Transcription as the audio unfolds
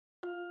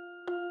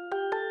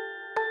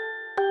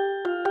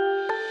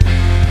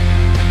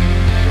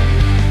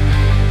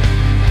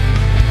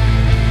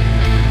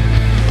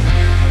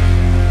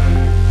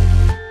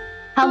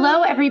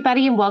Hello,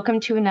 everybody, and welcome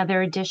to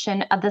another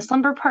edition of the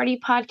Slumber Party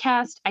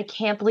podcast. I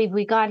can't believe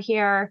we got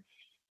here.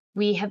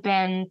 We have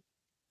been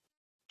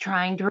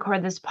trying to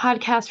record this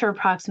podcast for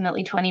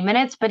approximately 20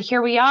 minutes, but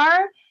here we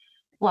are.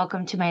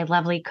 Welcome to my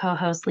lovely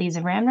co-host,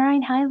 Lisa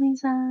Ramrine. Hi,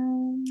 Lisa.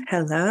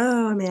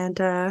 Hello,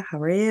 Amanda. How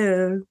are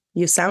you?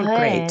 You sound Good.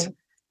 great.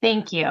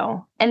 Thank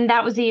you. And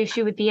that was the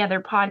issue with the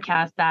other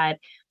podcast, that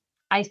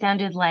I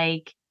sounded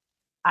like,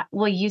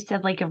 well, you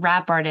said like a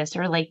rap artist,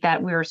 or like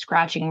that we were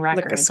scratching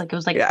records. Like it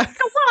was like, yeah.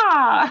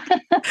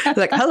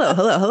 Like, hello.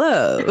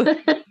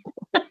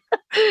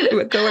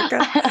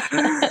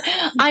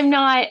 I'm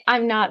not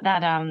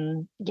that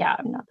I'm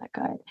not that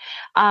good.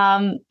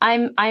 I'm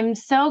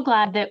so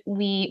glad that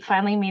we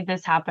finally made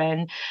this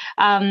happen.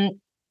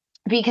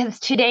 Because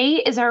today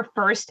is our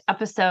first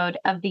episode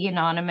of the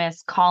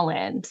Anonymous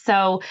Call-In.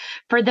 So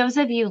for those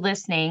of you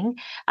listening,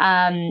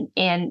 and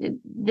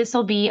this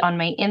will be on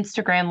my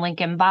Instagram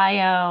link in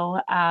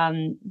bio,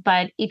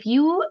 but if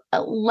you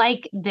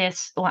like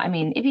this, well, I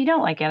mean, if you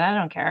don't like it, I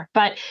don't care.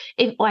 But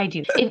I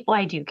do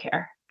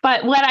care.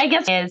 But what I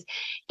guess is,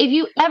 if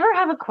you ever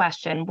have a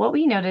question, what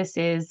we notice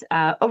is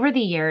over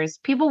the years,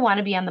 people want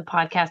to be on the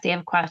podcast. They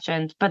have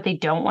questions, but they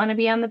don't want to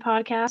be on the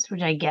podcast,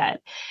 which I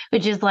get,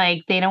 which is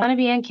like, they don't want to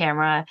be on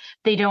camera.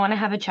 They don't want to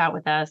have a chat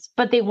with us,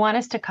 but they want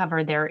us to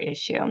cover their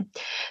issue.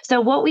 So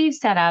what we've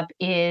set up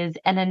is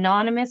an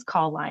anonymous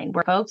call line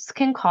where folks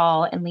can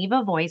call and leave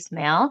a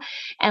voicemail,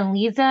 and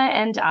Lisa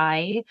and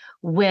I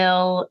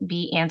will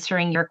be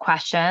answering your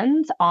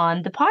questions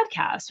on the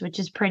podcast, which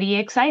is pretty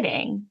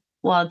exciting.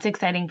 Well, it's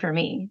exciting for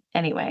me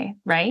anyway,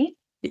 right?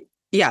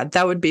 Yeah,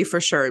 that would be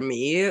for sure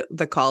me,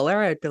 the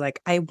caller. I'd be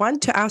like, I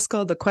want to ask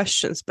all the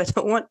questions, but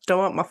don't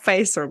want my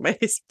face or my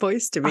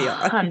voice to be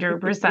on.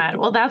 100%.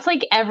 Well, that's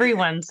like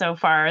everyone so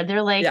far.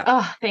 They're like,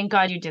 oh, thank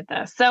God you did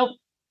this. So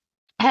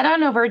head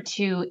on over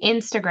to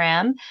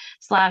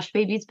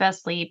Instagram/Baby's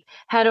Best Sleep.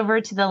 Head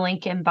over to the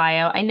link in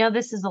bio. I know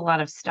this is a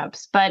lot of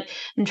steps, but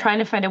I'm trying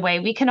to find a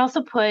way. We can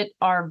also put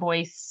our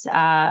voice,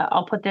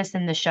 I'll put this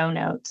in the show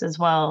notes as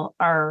well,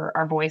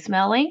 our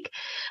voicemail link.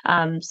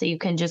 So you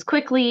can just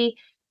quickly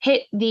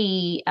hit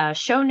the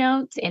show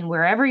notes, and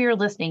wherever you're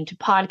listening to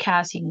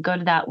podcasts, you can go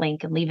to that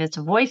link and leave us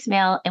a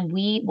voicemail, and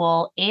we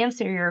will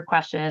answer your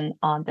question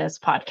on this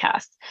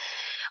podcast.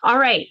 All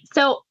right.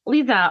 So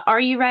Lisa,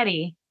 are you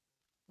ready?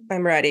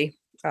 I'm ready.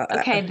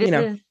 Okay, this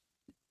is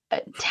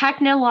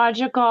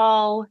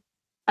technological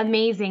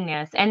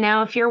amazingness. And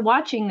now if you're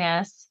watching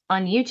this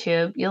on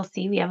YouTube, you'll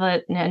see we have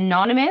an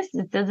anonymous.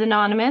 It says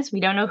anonymous. We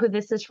don't know who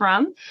this is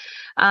from.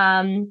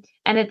 And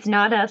it's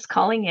not us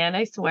calling in,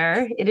 I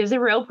swear. It is a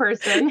real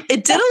person.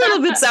 It did a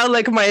little bit sound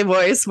like my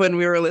voice when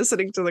we were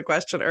listening to the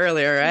question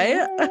earlier,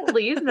 right? Oh,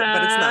 Lisa.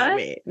 But it's not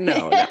me.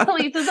 No.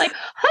 Lisa's like,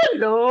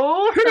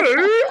 hello.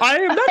 Hello, I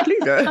am not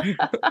Lisa.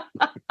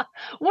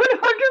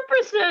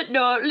 100%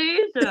 not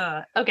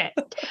Lisa. Okay.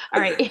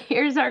 All right.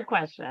 Here's our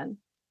question.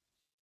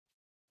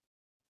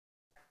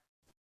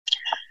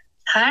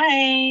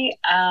 Hi.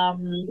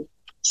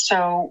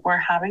 So we're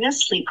having a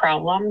sleep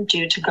problem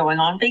due to going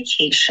on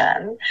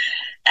vacation.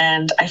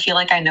 And I feel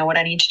like I know what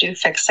I need to do to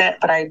fix it,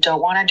 but I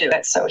don't want to do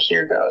it. So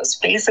here goes.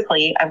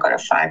 Basically, I've got a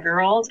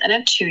 5-year-old and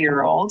a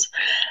 2-year-old.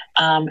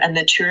 And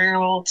the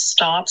 2-year-old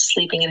stopped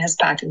sleeping in his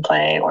pack and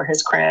play or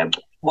his crib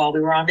while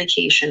we were on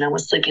vacation and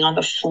was sleeping on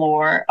the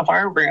floor of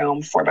our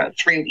room for about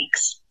 3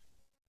 weeks.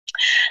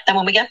 Then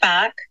when we get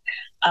back,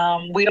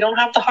 we don't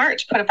have the heart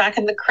to put it back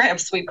in the crib.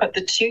 So we put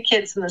the 2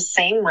 kids in the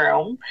same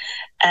room,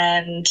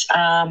 and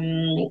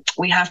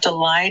we have to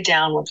lie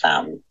down with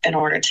them in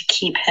order to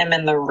keep him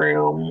in the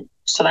room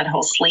so that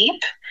he'll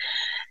sleep.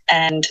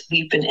 And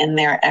we've been in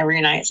there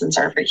every night since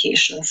our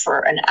vacation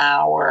for an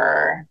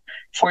hour,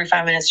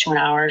 45 minutes to an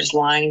hour, just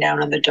lying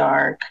down in the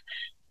dark,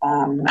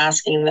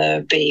 asking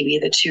the baby,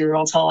 the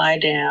 2-year-old, to lie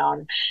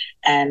down.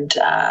 And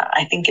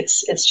I think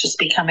it's just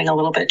becoming a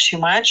little bit too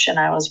much. And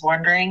I was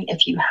wondering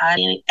if you had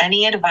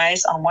any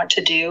advice on what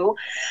to do.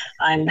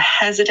 I'm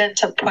hesitant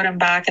to put him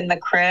back in the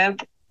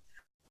crib.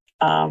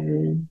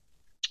 But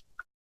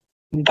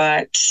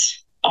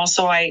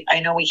also I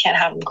know we can't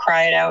have him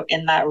cry it out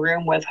in that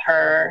room with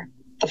her,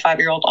 the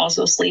 5-year-old,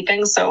 also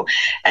sleeping. So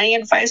any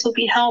advice would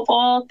be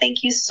helpful.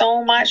 Thank you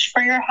so much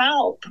for your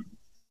help.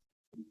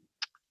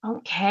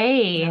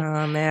 Okay.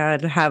 Oh man,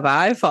 have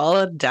I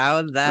fallen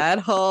down that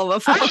hole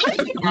before? I was just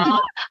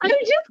gonna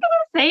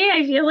say,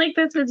 I feel like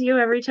this is you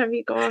every time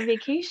you go on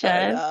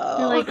vacation.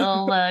 You're like,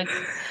 oh look,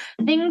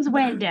 things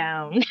went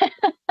down.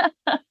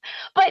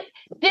 But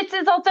this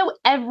is also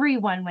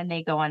everyone when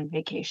they go on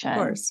vacation. Of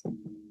course.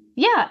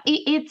 Yeah,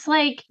 it's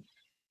like,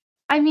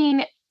 I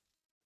mean,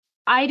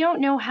 I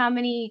don't know how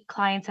many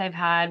clients I've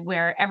had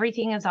where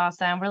everything is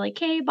awesome. We're like,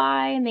 hey,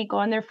 bye, and they go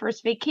on their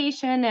first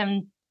vacation,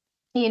 and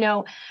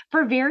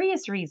for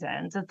various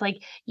reasons. It's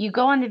like you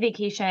go on the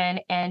vacation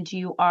and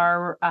you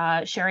are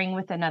sharing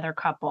with another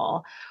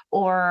couple,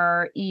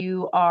 or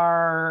you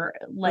are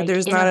like,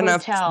 there's in not a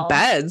enough hotel.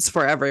 beds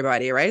for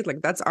everybody, right?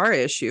 Like that's our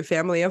issue.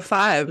 Family of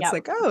 5. Yep. It's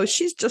like, oh,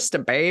 she's just a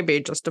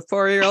baby, just a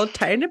 4-year-old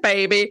tiny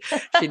baby.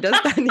 She does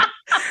that.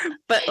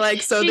 But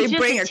like, so She's they just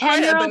bring a a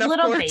crib, 10-year-old and of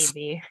little course,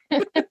 baby.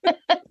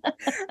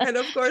 and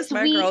of course,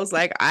 my Sweet. girl's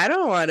like, I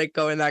don't want to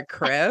go in that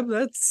crib.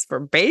 That's for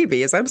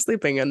babies. I'm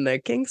sleeping in the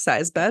king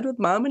size bed with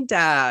mom and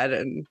dad,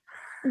 and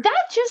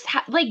That just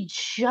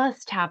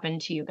just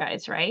happened to you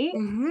guys, right? yeah.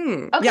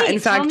 In Okay, tell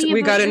fact, me we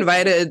about got your thing.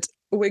 invited.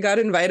 We got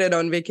invited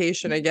on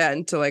vacation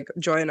again to like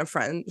join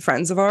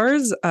friends of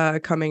ours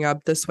coming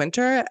up this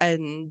winter,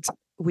 and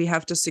we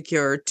have to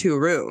secure 2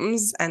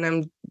 rooms. And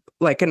I'm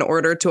like, in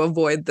order to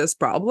avoid this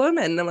problem,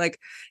 and I'm like,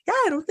 yeah,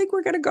 I don't think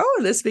we're gonna go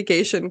on this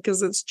vacation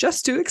because it's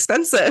just too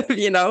expensive,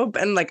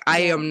 And like, I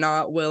Yeah. am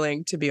not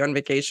willing to be on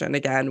vacation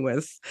again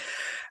with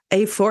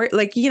a 4,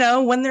 like,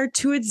 when they're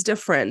 2, it's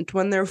different.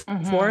 When they're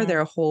 4, Mhm.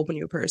 they're a whole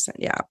new person.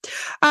 Yeah.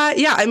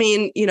 Yeah, I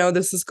mean,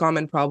 this is a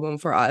common problem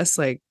for us,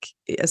 like,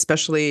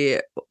 especially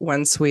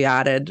once we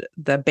added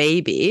the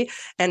baby.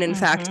 And in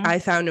fact, Mhm. I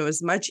found it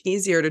was much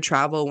easier to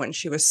travel when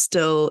she was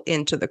still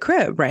into the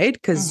crib, right?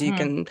 Because you Mhm.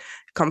 can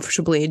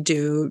comfortably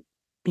do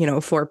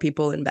 4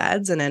 people in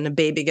beds, and then a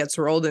baby gets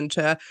rolled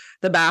into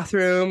the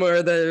bathroom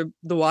or the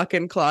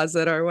walk-in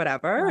closet or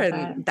whatever. Love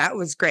And it. that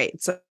was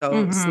great. So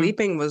Mhm.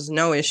 sleeping was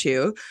no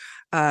issue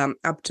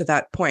up to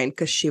that point,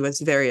 because she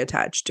was very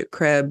attached to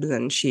cribs,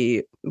 and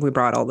we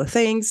brought all the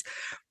things.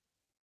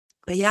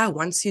 But yeah,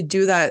 once you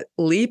do that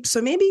leap,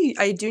 so maybe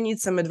I do need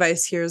some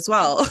advice here as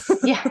well.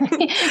 Yeah.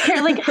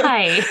 You're like,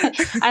 hi.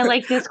 I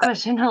like this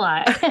question a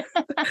lot.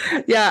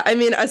 Yeah, I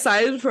mean,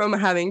 aside from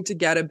having to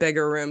get a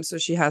bigger room so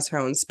she has her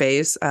own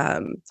space,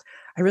 I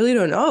really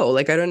don't know.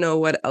 Like, I don't know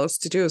what else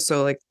to do.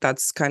 So like,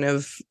 that's kind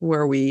of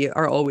where we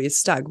are always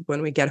stuck.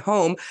 When we get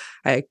home,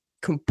 I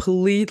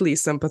completely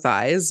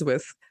sympathize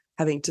with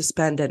having to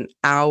spend an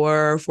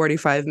hour,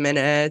 45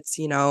 minutes,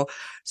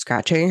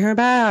 scratching her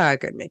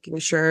back and making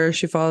sure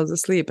she falls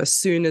asleep. As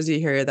soon as you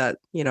hear that,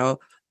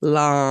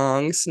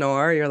 long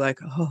snore, you're like,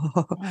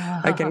 oh,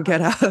 I can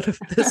get out of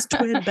this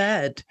twin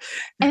bed.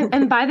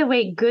 And by the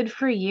way, good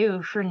for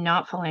you for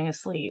not falling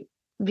asleep,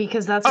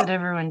 because that's Oh, what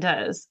everyone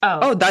does.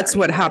 oh, that's Sorry,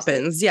 what you were asleep.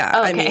 happens. Yeah.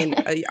 I Okay.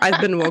 mean,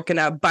 I've been woken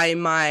up by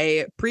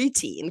my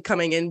preteen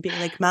coming in being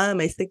like,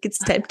 Mom, I think it's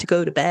time to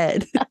go to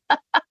bed.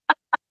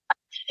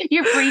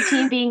 Your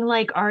preteen being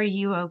like, are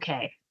you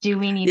okay? Do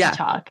we need to Yeah.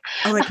 talk?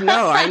 I'm like,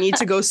 no, I need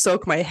to go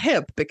soak my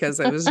hip because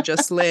I was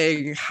just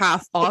laying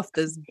half off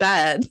this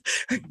bed.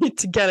 I need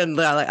to get in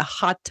like a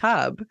hot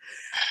tub.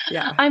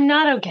 Yeah. I'm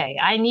not okay.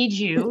 I need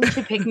you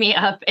to pick me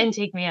up and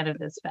take me out of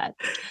this bed.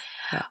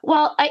 Yeah.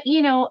 Well,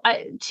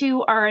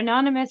 to our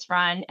anonymous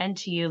friend and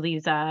to you,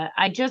 Lisa,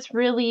 I just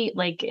really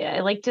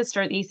I like to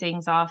start these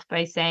things off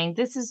by saying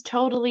this is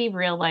totally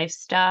real life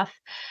stuff.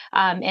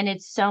 And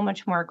it's so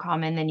much more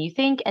common than you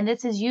think. And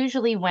this is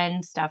usually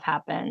when stuff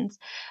happens,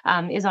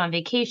 is on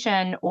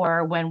vacation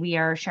or when we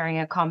are sharing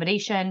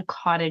accommodation,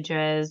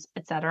 cottages,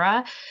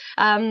 etc.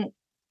 And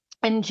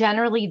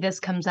generally, this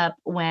comes up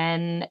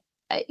when,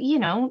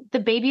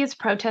 the baby is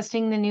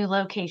protesting the new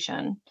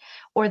location,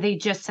 or they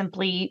just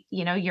simply,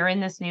 you're in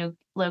this new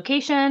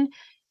location,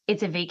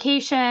 it's a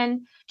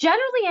vacation.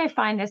 Generally, I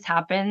find this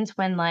happens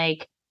when,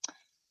 like,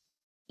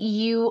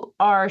 you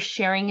are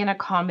sharing an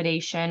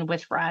accommodation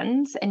with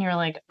friends and you're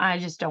like, I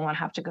just don't want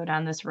to have to go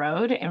down this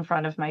road in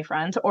front of my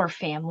friends or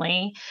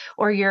family,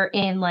 or you're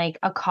in like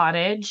a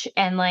cottage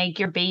and like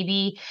your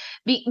baby,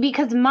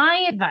 because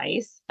my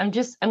advice, I'm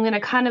going to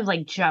kind of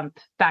like jump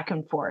back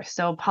and forth.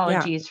 So Yeah.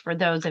 apologies for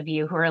those of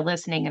you who are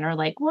listening and are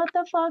like, what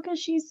the fuck is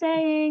she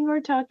saying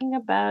or talking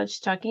about? She's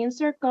talking in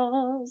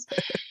circles.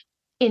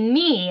 In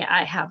me,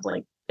 I have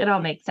like, it all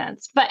makes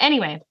sense. But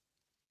anyway,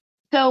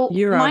 so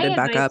You my rounded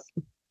back up.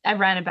 advice, I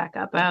ran it back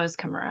up. I always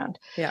come around.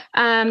 Yeah.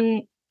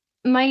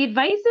 My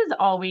advice is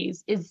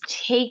always is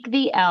take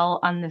the L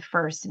on the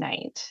first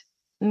night,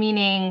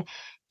 meaning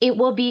it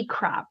will be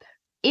crap.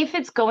 If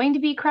it's going to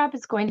be crap,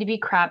 it's going to be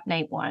crap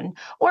night 1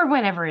 or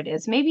whenever it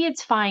is. Maybe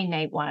it's fine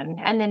night 1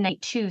 and then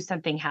night 2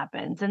 something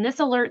happens and this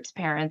alerts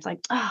parents like,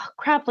 oh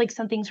crap, like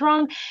something's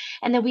wrong,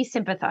 and then we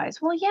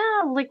sympathize. Well,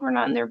 yeah, like we're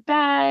not in their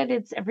bed.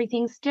 It's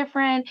everything's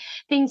different.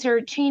 Things are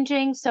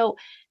changing. So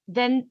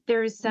then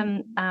there's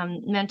some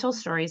mental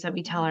stories that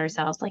we tell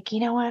ourselves, like, you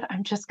know what?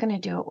 I'm just going to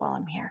do it while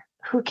I'm here.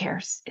 Who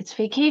cares? It's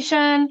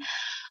vacation.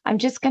 I'm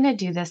just going to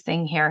do this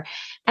thing here.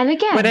 And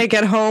again, when I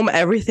get home,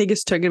 everything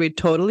is going to be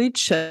totally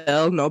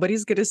chill.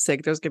 Nobody's going to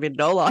sick. There's going to be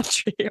no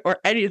laundry or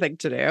anything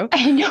to do.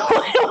 I know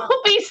I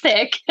won't be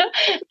sick.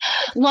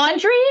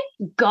 Laundry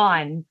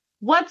gone.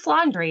 What's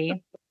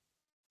laundry?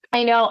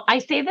 I know I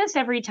say this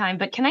every time,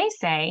 but can I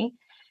say,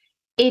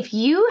 if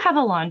you have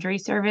a laundry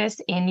service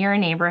in your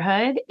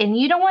neighborhood and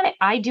you don't want it,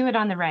 I do it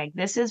on the reg.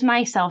 This is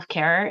my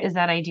self-care, is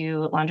that I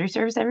do laundry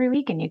service every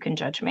week, and you can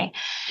judge me.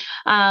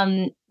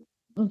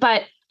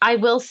 But I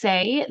will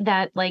say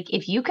that, like,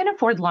 if you can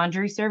afford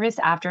laundry service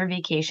after a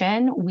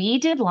vacation, we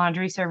did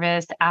laundry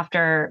service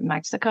after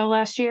Mexico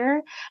last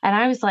year. And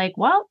I was like,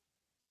 well,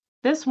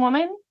 this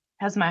woman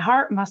has my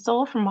heart, my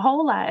soul from my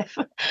whole life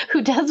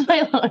who does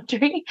my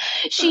laundry.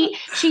 She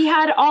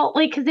had all,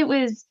 like, because it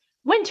was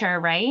winter,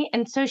 right?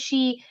 And so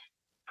she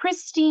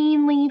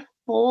pristinely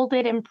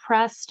folded and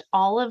pressed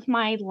all of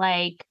my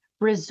like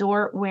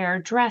resort wear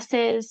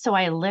dresses. So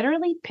I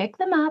literally pick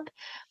them up,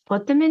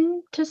 put them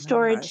into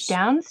storage gosh.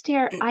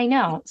 downstairs. I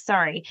know,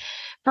 sorry.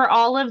 For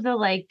all of the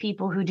like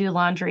people who do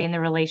laundry in the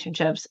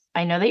relationships,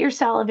 I know that you're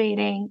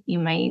salivating. You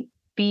might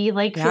be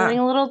like feeling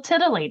Yeah. a little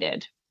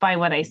titillated by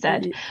what I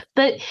said. Y-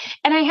 But,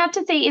 and I have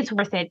to say it's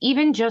worth it,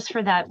 even just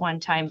for that one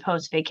time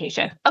post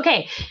vacation.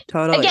 Okay.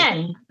 Totally.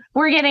 Again,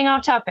 we're getting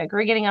off topic.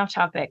 We're getting off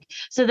topic.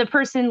 So the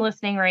person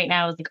listening right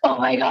now is like, oh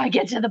my God,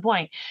 get to the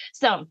point.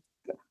 So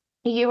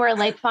you are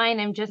like, fine,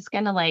 I'm just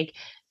going to like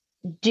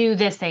do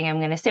this thing. I'm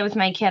going to sit with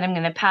my kid. I'm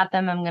going to pat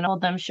them. I'm going to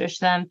hold them, shush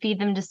them, feed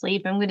them to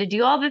sleep. I'm going to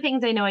do all the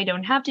things I know I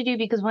don't have to do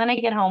because when I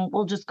get home,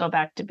 we'll just go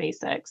back to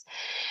basics.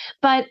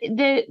 But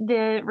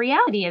the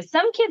reality is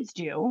some kids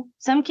do.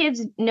 Some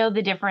kids know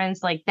the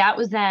difference. Like that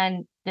was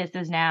then, this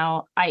is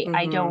now.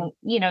 I don't,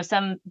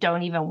 some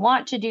don't even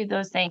want to do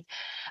those things.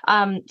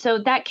 So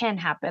that can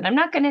happen. I'm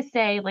not going to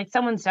say like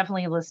someone's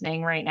definitely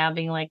listening right now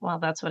being like, well,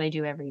 that's what I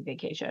do every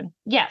vacation.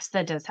 Yes,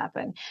 that does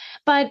happen.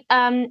 But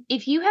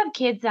if you have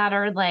kids that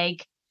are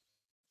like,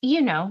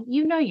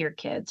 your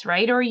kids,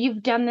 right? Or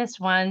you've done this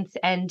once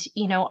and,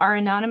 our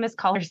anonymous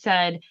caller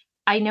said,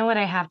 I know what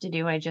I have to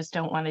do. I just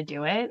don't want to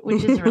do it,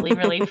 which is really,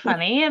 really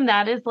funny. And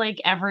that is like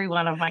every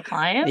one of my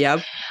clients. Yep.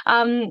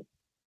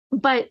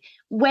 But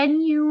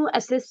when you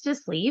assist to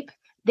sleep,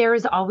 there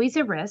is always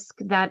a risk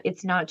that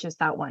it's not just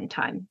that one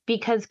time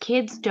because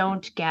kids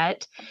don't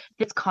get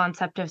this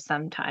concept of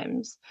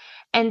sometimes.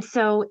 And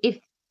so if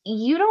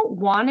you don't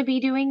want to be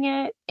doing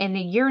it and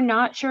you're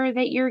not sure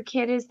that your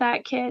kid is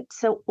that kid,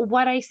 so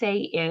what I say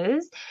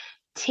is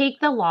take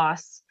the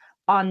loss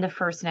on the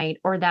first night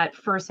or that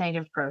first night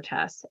of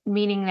protest,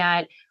 meaning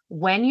that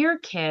when your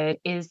kid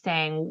is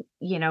saying,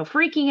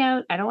 freaking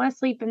out, I don't want to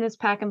sleep in this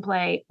pack and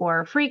play,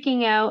 or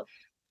freaking out,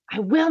 I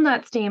will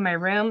not stay in my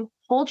room.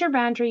 Hold your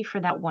boundary for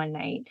that one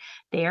night.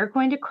 They are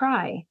going to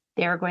cry.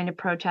 They are going to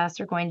protest.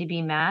 They're going to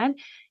be mad.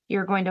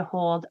 You're going to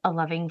hold a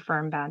loving,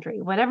 firm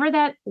boundary, whatever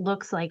that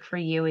looks like for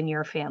you and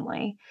your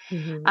family.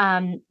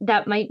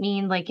 That might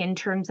mean like in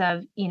terms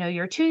of,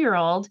 your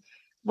 2-year-old,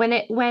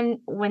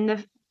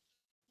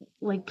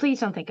 please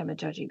don't think I'm a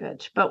judgy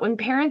bitch, but when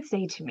parents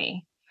say to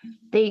me,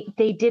 they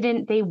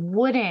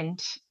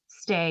wouldn't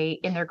stay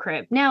in their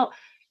crib. Now,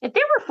 if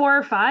they were 4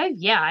 or 5,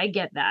 yeah, I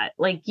get that.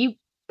 Like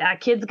that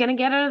kid's going to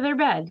get out of their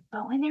bed.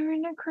 But when they were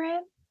in their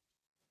crib,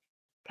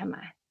 come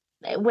on.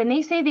 When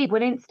they say they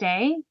wouldn't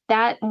stay,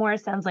 that more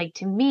sounds like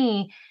to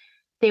me,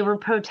 they were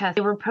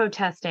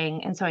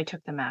protesting. And so I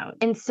took them out.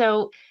 And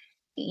so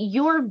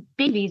your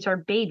babies are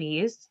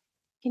babies.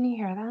 Can you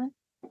hear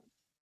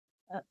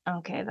that?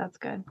 Okay, that's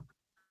good.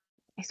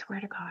 I swear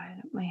to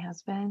God, my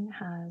husband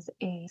has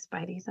a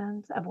spidey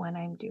sense of when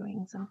I'm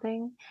doing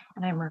something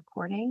and I'm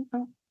recording.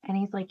 And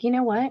he's like, you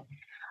know what?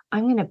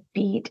 I'm going to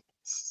beat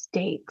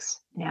steaks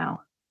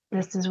now.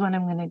 This is when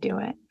I'm going to do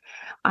it.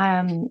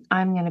 I'm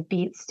going to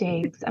beat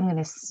steaks. I'm going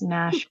to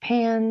smash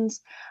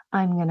pans.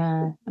 I'm going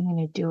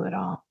to do it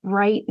all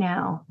right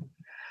now.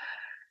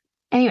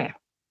 Anyway,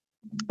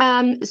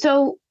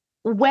 so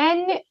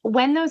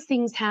when those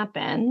things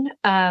happen,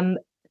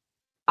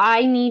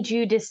 I need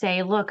you to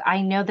say, look,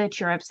 I know that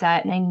you're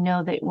upset and I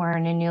know that we're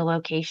in a new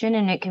location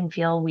and it can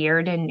feel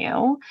weird and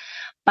new,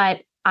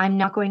 but I'm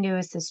not going to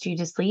assist you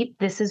to sleep.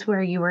 This is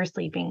where you are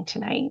sleeping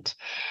tonight.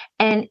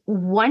 And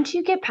once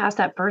you get past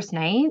that first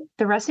night,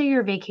 the rest of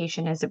your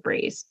vacation is a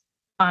breeze,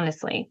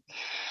 honestly.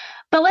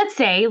 But let's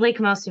say, like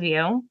most of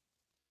you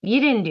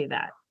didn't do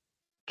that.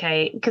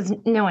 Okay. Because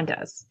no one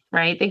does,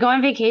 right? They go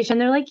on vacation.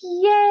 They're like,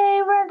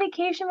 yay, we're on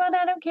vacation mode.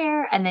 I don't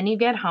care. And then you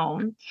get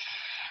home.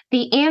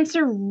 The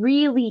answer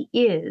really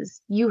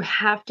is you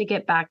have to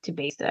get back to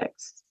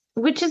basics,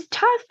 which is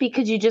tough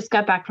because you just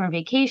got back from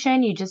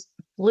vacation. You just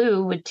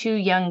flew with 2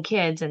 young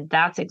kids and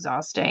that's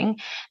exhausting.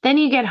 Then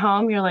you get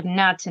home, you're like,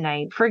 not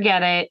tonight,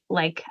 forget it.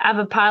 Like I have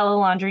a pile of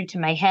laundry to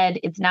my head.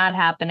 It's not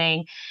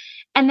happening.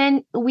 And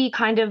then we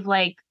kind of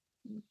like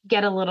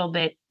get a little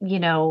bit,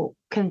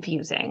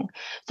 confusing.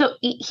 So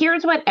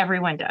here's what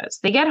everyone does.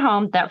 They get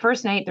home that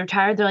first night, they're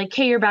tired. They're like,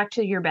 okay, you're back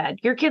to your bed.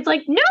 Your kid's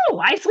like, no,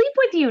 I sleep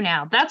with you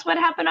now. That's what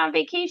happened on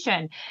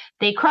vacation.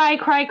 They cry.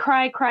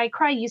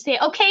 You say,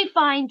 okay,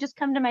 fine, just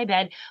come to my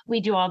bed.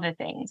 We do all the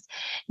things.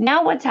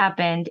 Now what's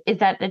happened is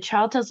that the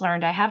child has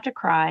learned I have to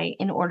cry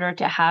in order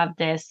to have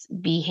this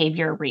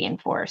behavior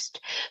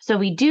reinforced. So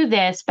we do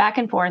this back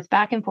and forth.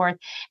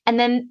 And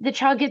then the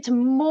child gets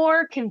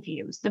more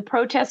confused. The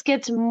protest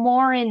gets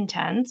more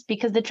intense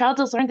because the child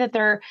has learned that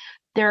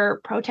their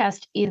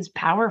protest is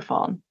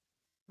powerful.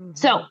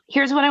 So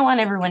here's what I want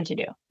everyone to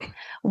do.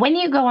 When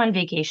you go on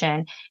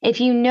vacation,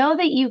 if you know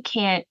that you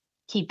can't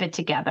keep it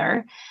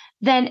together,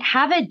 then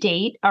have a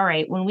date. All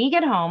right, when we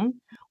get home,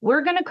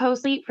 we're going to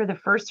co-sleep for the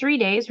first 3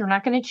 days. We're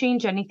not going to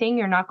change anything.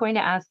 You're not going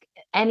to ask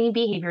any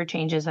behavior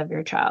changes of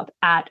your child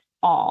at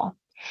all.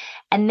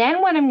 And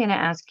then what I'm going to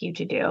ask you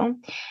to do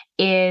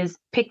is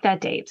pick that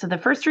date. So the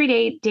first 3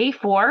 days, day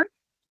 4,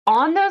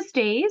 on those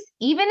days,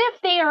 even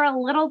if they are a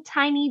little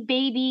tiny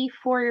baby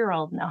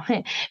 4-year-old, no,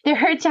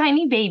 they're a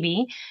tiny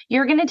baby,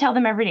 you're going to tell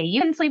them every day,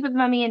 you can sleep with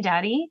mommy and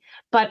daddy,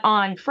 but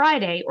on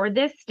Friday or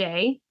this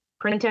day,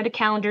 print out a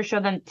calendar, show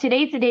them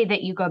today's the day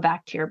that you go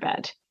back to your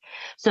bed.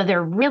 So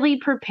they're really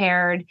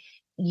prepared.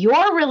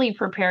 You're really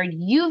prepared.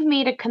 You've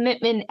made a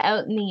commitment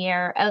out in the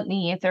air, out in the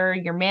ether.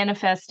 You're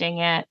manifesting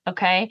it.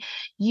 Okay.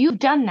 You've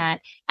done that.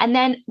 And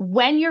then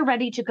when you're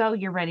ready to go,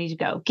 you're ready to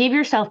go. Give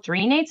yourself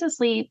 3 nights of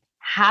sleep,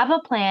 have a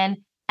plan,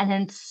 and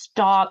then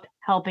stop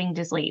helping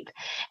to sleep.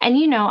 And,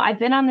 I've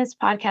been on this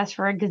podcast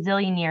for a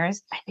gazillion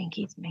years. I think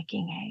he's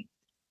making eggs.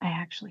 I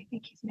actually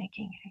think he's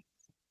making eggs.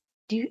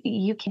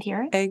 You can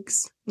hear it?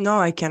 Eggs? No,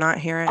 I cannot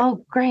hear it.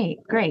 Oh, great.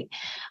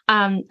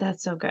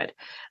 That's so good.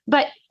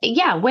 But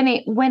yeah, when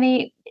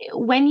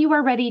you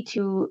are ready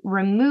to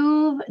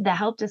remove the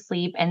help to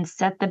sleep and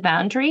set the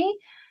boundary,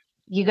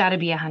 you got to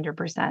be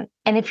 100%.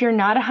 And if you're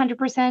not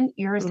 100%,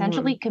 you're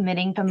essentially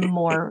committing to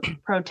more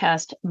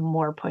protest,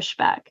 more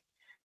pushback.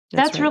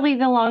 That's right. really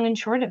the long and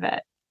short of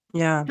it.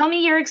 Yeah. Tell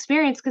me your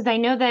experience, because I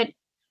know that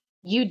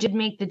you did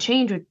make the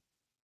change with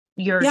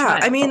your Yeah,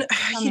 child. I mean,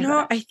 Tell me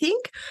about it. I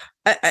think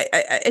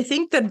I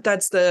think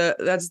that's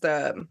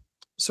the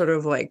sort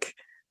of like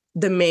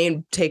the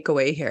main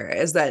takeaway here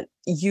is that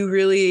you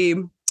really,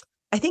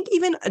 I think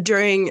even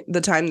during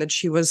the time that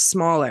she was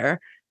smaller,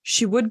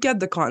 she would get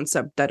the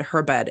concept that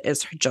her bed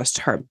is just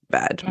her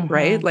bed,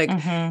 right? Like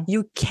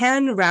you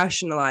can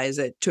rationalize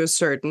it to a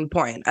certain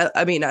point.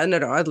 I mean, I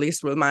don't know, at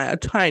least with my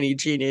tiny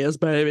genius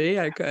baby,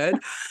 I could.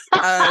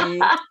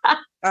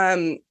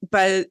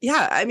 But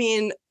yeah, I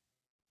mean,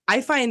 I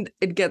find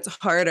it gets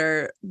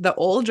harder the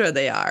older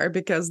they are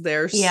because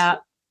they're,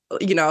 and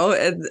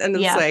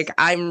it's like,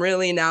 I'm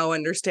really now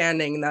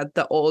understanding that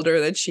the older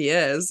that she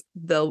is,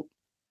 the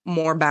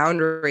more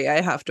boundary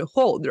I have to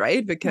hold,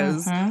 right?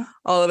 Because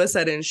all of a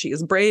sudden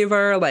she's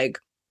braver, like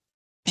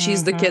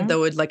she's the kid that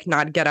would like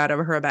not get out of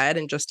her bed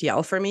and just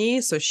yell for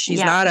me. So she's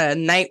not a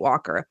night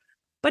walker,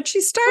 but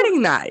she's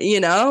starting that,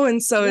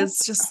 and so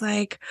it's just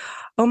like,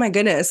 oh my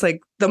goodness,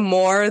 like the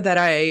more that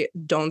I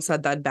don't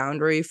set that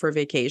boundary for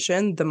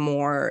vacation, the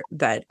more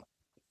that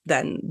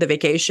then the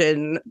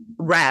vacation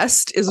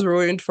rest is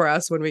ruined for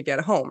us when we get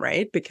home,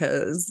 right?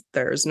 Because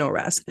there's no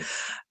rest.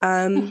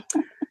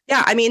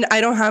 Yeah, I mean,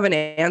 I don't have an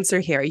answer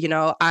here.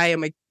 I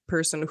am a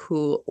person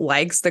who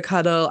likes the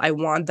cuddle. I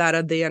want that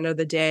at the end of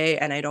the day,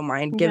 and I don't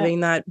mind giving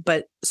that.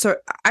 But so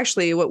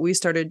actually what we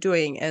started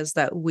doing is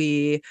that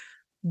we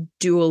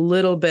do a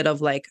little bit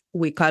of like,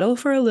 we cuddle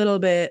for a little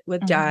bit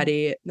with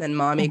daddy, then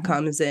mommy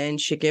comes in,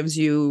 she gives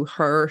you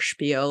her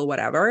spiel,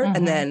 whatever.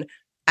 And then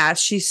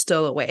as she's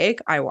still awake,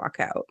 I walk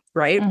out,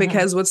 right?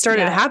 Because what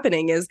started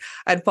happening is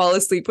I'd fall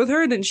asleep with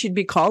her, then she'd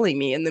be calling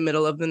me in the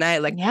middle of the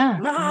night, like,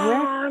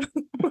 Mom,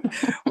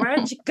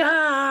 where'd you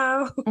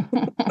go?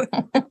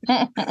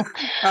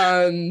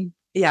 And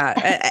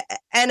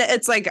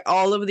it's like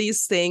all of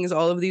these things,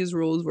 all of these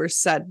rules were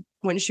set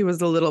when she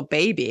was a little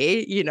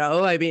baby,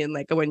 I mean,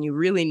 like when you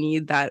really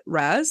need that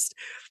rest.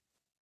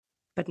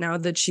 But now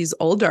that she's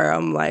older,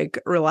 I'm like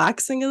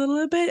relaxing a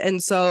little bit.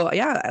 And so,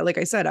 yeah, like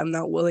I said, I'm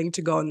not willing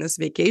to go on this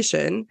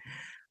vacation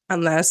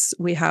unless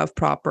we have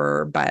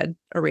proper bed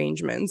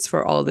arrangements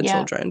for all the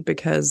children,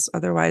 because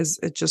otherwise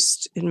it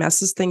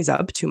messes things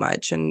up too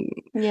much. And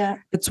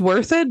it's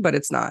worth it, but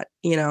it's not,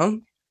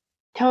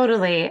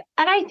 Totally.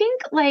 And I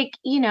think like,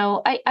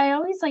 I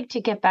always like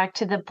to get back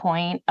to the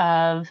point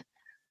of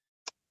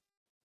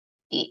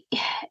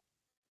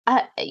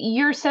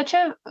you're such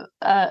a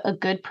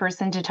good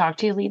person to talk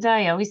to, Lisa.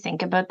 I always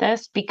think about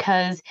this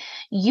because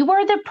you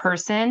are the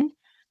person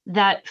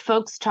that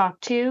folks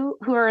talk to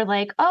who are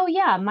like, oh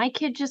yeah, my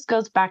kid just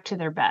goes back to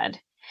their bed.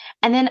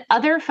 And then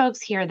other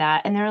folks hear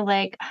that and they're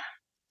like,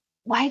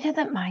 why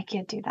doesn't my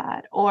kid do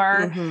that?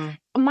 Or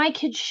my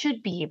kid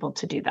should be able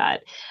to do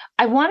that.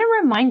 I want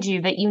to remind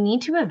you that you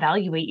need to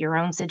evaluate your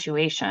own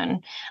situation.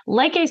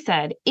 Like I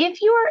said,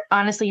 if you're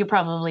honestly, you're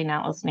probably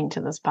not listening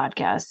to this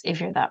podcast if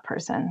you're that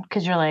person,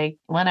 because you're like,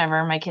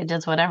 whatever, my kid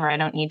does whatever. I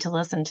don't need to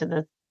listen to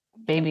the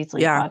baby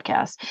sleep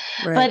podcast.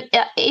 Right.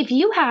 But if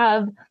you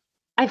have,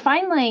 I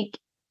find like,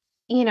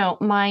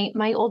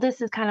 my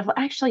oldest is kind of,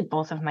 actually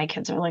both of my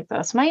kids are like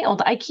this.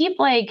 I keep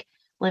like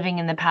living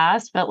in the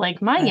past, but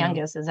like my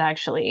youngest is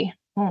actually,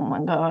 oh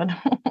my God.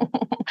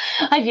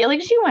 I feel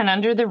like she went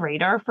under the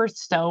radar for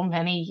so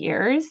many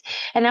years.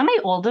 And now my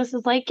oldest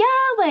is like, yeah,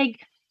 like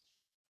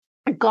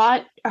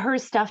got her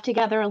stuff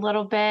together a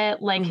little bit,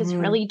 like has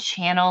really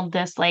channeled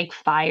this like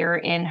fire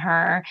in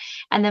her.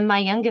 And then my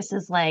youngest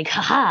is like,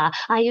 haha,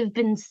 I have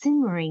been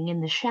simmering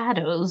in the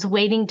shadows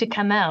waiting to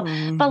come out.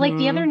 But like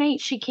the other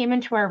night she came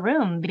into our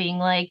room being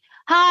like,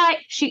 hi,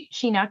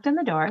 she knocked on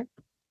the door.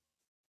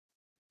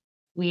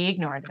 We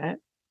ignored it.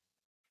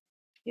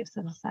 Give us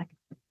a second.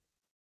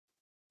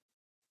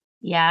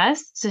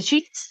 Yes. So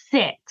she's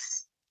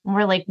 6. And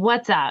we're like,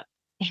 what's up?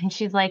 And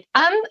she's like,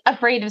 I'm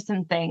afraid of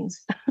some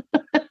things.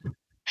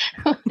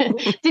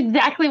 It's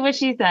exactly what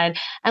she said.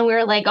 And we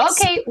were like,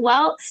 okay,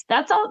 well,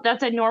 that's all.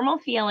 That's a normal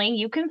feeling.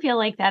 You can feel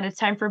like that. It's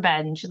time for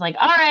bed. And she's like,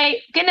 all right,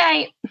 good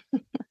night.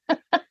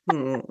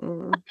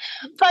 Mm-mm.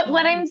 But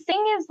what I'm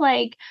saying is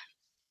like,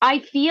 I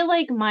feel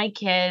like my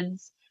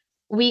kids,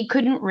 we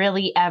couldn't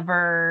really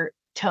ever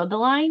toe the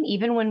line.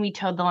 Even when we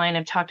towed the line,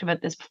 I've talked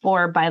about this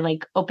before, by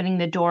like opening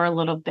the door a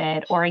little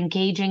bit or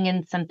engaging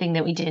in something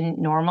that we didn't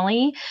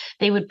normally,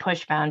 they would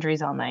push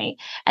boundaries all night.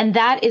 And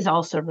that is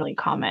also really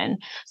common.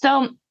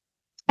 So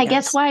I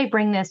guess Yes. why I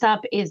bring this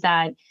up is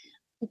that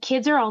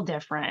kids are all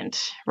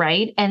different,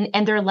 right? And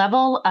their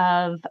level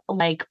of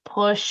like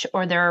push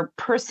or their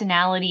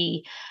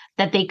personality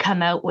that they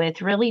come out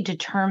with really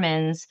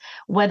determines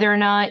whether or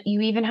not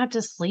you even have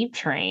to sleep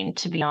train,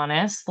 to be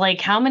honest.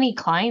 Like, how many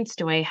clients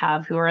do I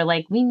have who are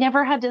like, we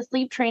never had to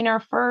sleep train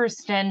our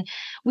first and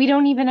we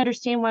don't even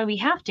understand why we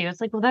have to? It's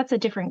like, well, that's a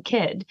different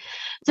kid.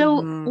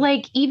 So Mhm.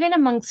 like, even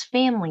amongst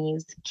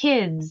families,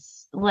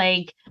 kids,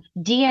 like Oh,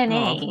 of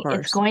DNA, it's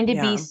course. going to be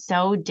Yeah.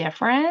 so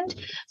different.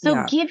 So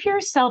Yeah. give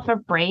yourself a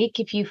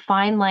break if you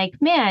find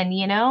like, man,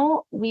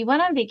 we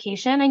went on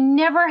vacation. I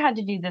never had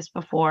to do this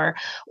before.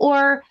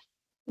 Or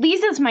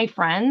Lisa's my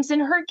friends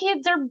and her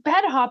kids are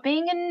bed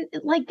hopping and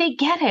like they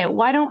get it.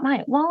 Why don't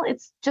mine? Well,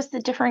 it's just a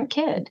different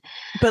kid.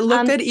 But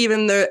look Um, at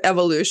even the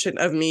evolution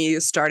of me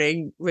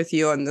starting with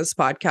you on this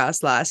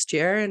podcast last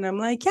year. And I'm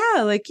like,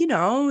 yeah, like,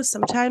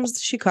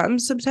 sometimes she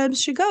comes,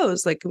 sometimes she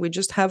goes. Like, we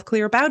just have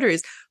clear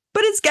boundaries.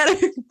 But it's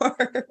getting worse.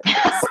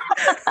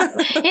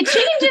 it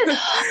changes.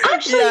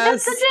 Actually,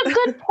 that's such Yes. a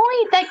good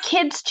point that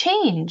kids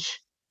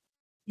change.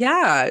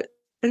 Yeah.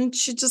 And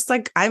she just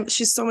like,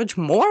 she's so much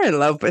more in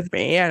love with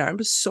me. And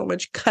I'm so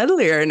much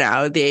cuddlier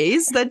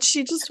nowadays that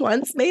she just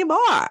wants me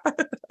more.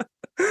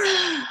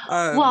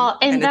 Well,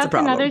 and And it's a that's another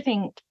problem.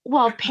 thing.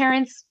 Well,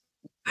 parents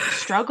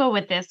struggle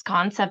with this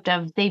concept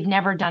of they've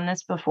never done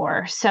this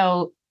before.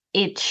 So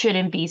it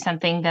shouldn't be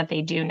something that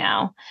they do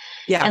now.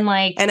 Yeah. And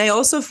like, And I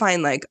also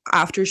find like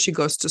after she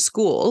goes to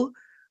school,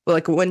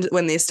 like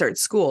when they start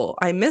school,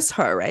 I miss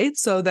her, right?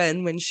 So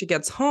then when she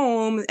gets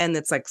home and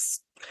it's like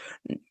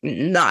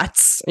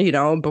nuts,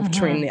 between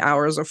mhm, the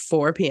hours of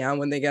 4 p.m.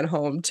 when they get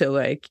home to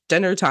like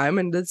dinner time,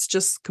 and it's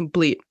just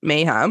complete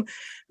mayhem.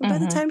 And by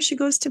the mhm, time she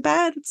goes to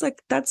bed, it's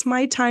like that's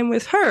my time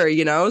with her,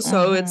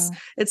 So it's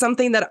mhm.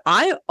 something that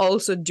I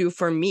also do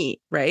for me,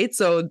 right?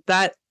 So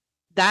that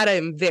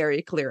I'm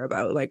very clear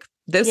about. Like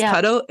this Yeah,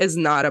 cuddle is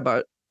not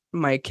about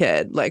my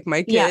kid. Like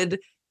my yeah. kid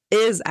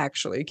is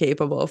actually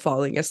capable of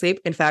falling asleep.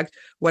 In fact,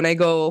 when I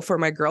go for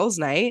my girls'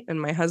 night and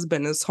my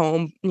husband is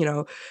home,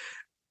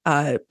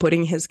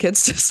 putting his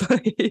kids to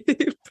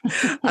sleep,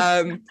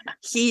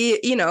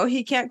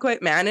 he can't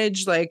quite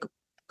manage like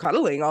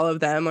cuddling all of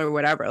them or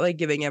whatever, like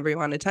giving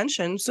everyone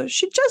attention. So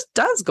she just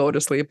does go to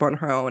sleep on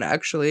her own,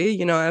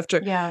 actually,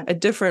 after Yeah. a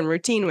different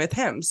routine with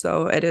him.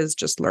 So it is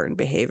just learned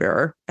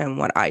behavior and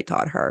what I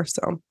taught her.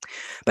 So,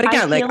 but I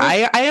again, like feel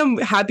like I am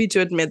happy to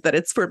admit that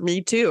it's for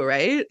me too,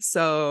 right?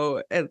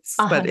 So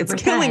but it's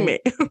killing 100%. me.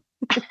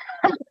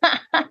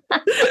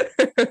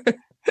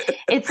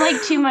 It's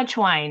like too much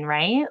wine,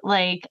 right?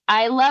 Like,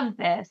 I love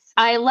this.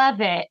 I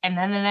love it. And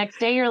then the next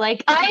day you're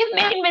like, I've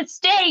made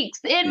mistakes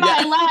in my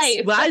Yes.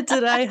 life. Why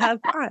did I have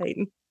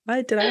wine?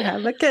 Why did I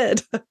have a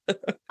kid?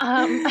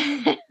 Um,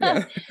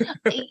 Yeah.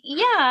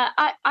 yeah,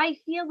 I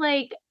feel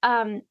like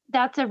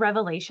that's a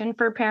revelation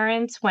for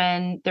parents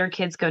when their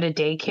kids go to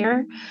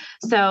daycare.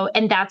 So,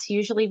 and that's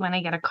usually when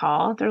I get a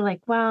call. They're like,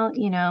 well,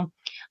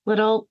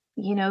 little,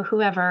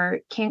 whoever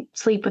can't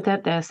sleep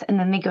without this. And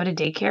then they go to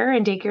daycare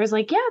and daycare is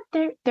like,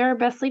 yeah, they're our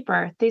best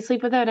sleeper. They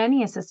sleep without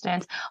any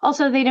assistance.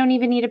 Also, they don't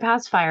even need a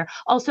pacifier.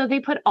 Also,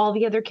 they put all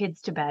the other kids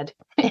to bed.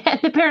 And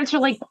the parents are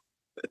like,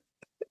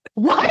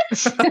 what?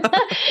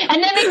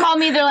 And then they call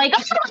me, they're like,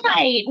 all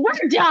right,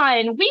 we're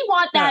done. We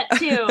want Yeah. that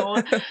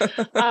too.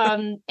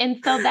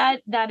 And so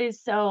that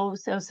is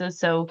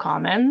so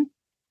common.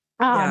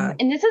 Yeah.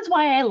 And this is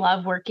why I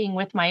love working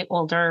with my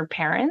older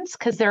parents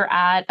because they're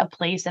at a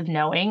place of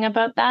knowing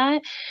about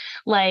that.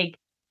 Like,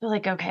 they're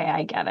like, okay,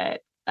 I get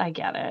it. I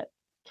get it.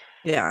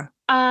 Yeah.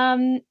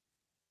 Um,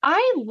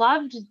 I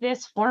loved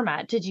this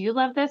format. Did you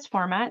love this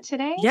format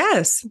today?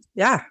 Yes.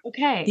 Yeah.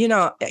 Okay.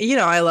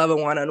 I love a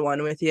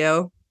one-on-one with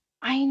you.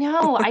 I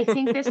know. I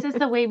think this is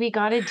the way we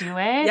got to do it.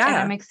 And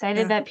I'm Yeah.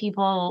 excited Yeah. that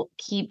people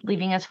keep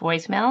leaving us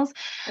voicemails.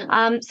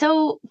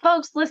 So,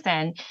 folks,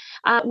 listen,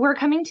 we're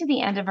coming to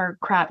the end of our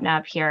crap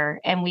nap here,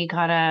 and we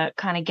got to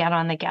kind of get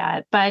on the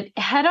get. But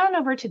head on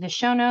over to the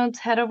show notes,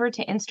 head over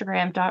to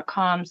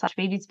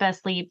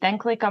Instagram.com/babiesbestsleep, then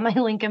click on my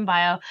link in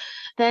bio,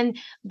 then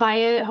buy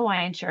a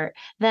Hawaiian shirt,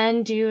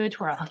 then do a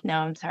twirl.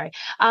 No, I'm sorry.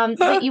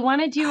 But you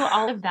want to do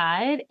all of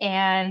that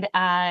and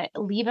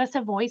leave us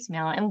a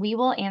voicemail, and we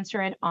will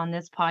answer it on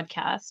this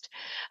podcast.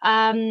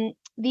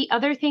 The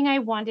other thing I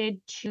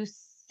wanted to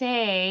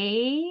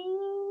say,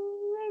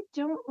 I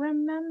don't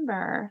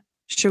remember.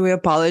 Should we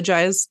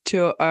apologize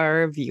to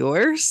our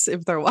viewers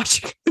if they're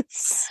watching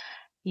this?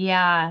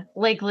 Yeah,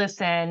 like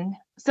listen.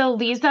 So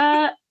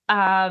Lisa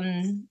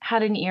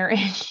had an ear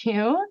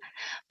issue,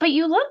 but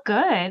you look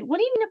good. What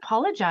do you mean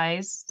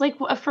apologize? Like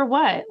for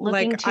what?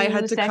 Looking Like I too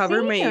had to sexy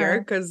cover my ear or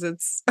because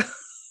it's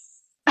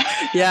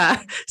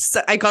yeah.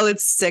 So I call it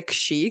sick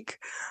chic.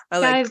 I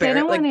like guys, I bear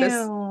don't like want this.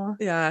 to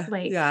Yeah.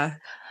 Like, yeah.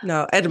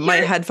 No, and my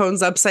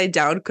headphone's upside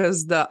down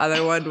because the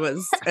other one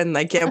was, and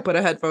I can't put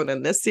a headphone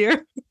in this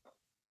year.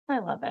 I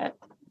love it.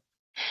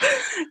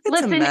 It's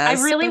Listen, a mess,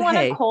 I really but want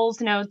to hey.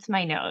 Coles notes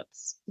my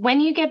notes.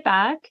 When you get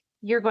back,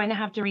 you're going to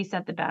have to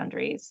reset the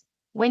boundaries.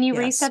 When you Yes.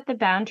 reset the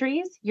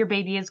boundaries, your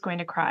baby is going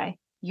to cry.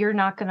 You're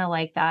not going to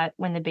like that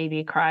when the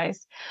baby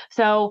cries.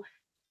 So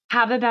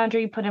have a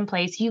boundary put in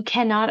place. You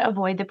cannot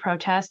avoid the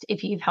protest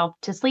if you've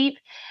helped to sleep.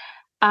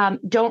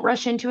 Don't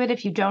rush into it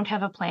if you don't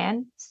have a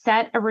plan.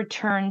 Set a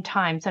return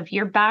time. So if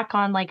you're back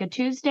on like a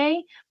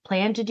Tuesday,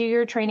 plan to do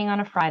your training on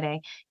a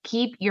Friday.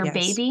 Keep your Yes.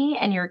 baby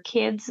and your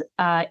kids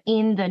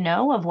in the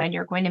know of when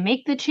you're going to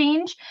make the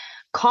change.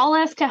 Call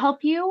us to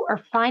help you or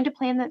find a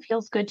plan that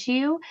feels good to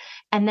you,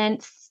 and then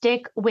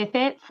stick with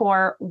it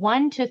for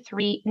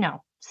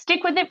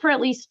stick with it for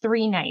at least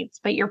 3 nights,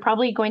 but you're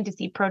probably going to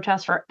see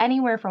protests for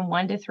anywhere from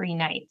 1 to 3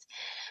 nights.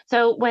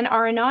 So when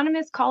our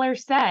anonymous caller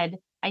said,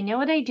 I know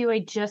what I do, I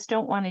just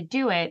don't want to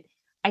do it,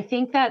 I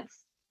think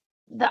that's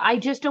I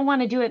just don't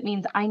want to do it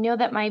means I know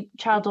that my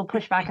child will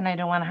push back and I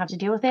don't want to have to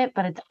deal with it,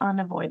 but it's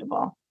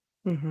unavoidable.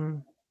 Mm-hmm.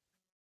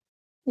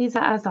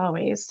 Lisa, as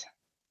always,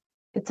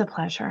 it's a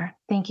pleasure.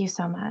 Thank you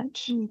so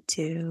much. Me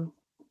too.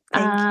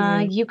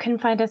 Thank you. You can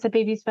find us at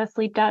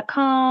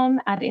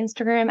babiesbestsleep.com, at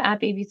Instagram, at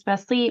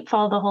babiesbestsleep.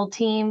 Follow the whole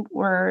team.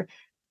 We're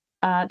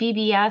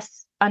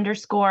BBS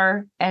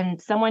 _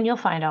 and someone, you'll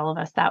find all of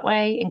us that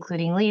way,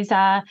 including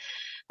Lisa.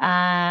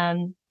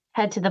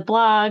 Head to the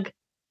blog.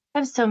 I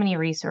have so many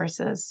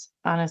resources,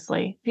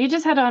 honestly. If you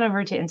just head on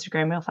over to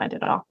Instagram, you'll find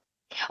it all.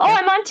 Oh, Yeah.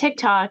 I'm on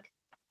TikTok.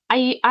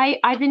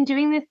 I've been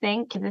doing this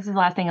thing. This is the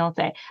last thing I'll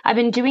say. I've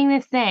been doing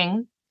this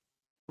thing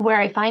where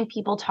I find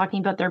people talking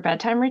about their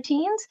bedtime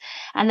routines,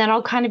 and then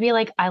I'll kind of be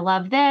like, I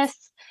love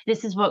this.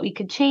 This is what we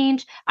could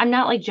change. I'm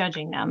not like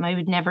judging them. I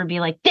would never be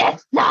like,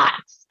 this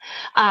sucks.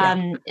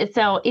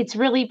 So it's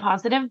really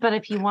positive, but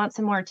if you want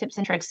some more tips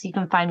and tricks, you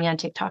can find me on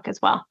TikTok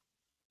as well.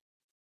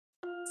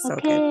 So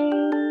Okay.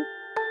 good.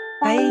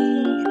 Bye. Bye.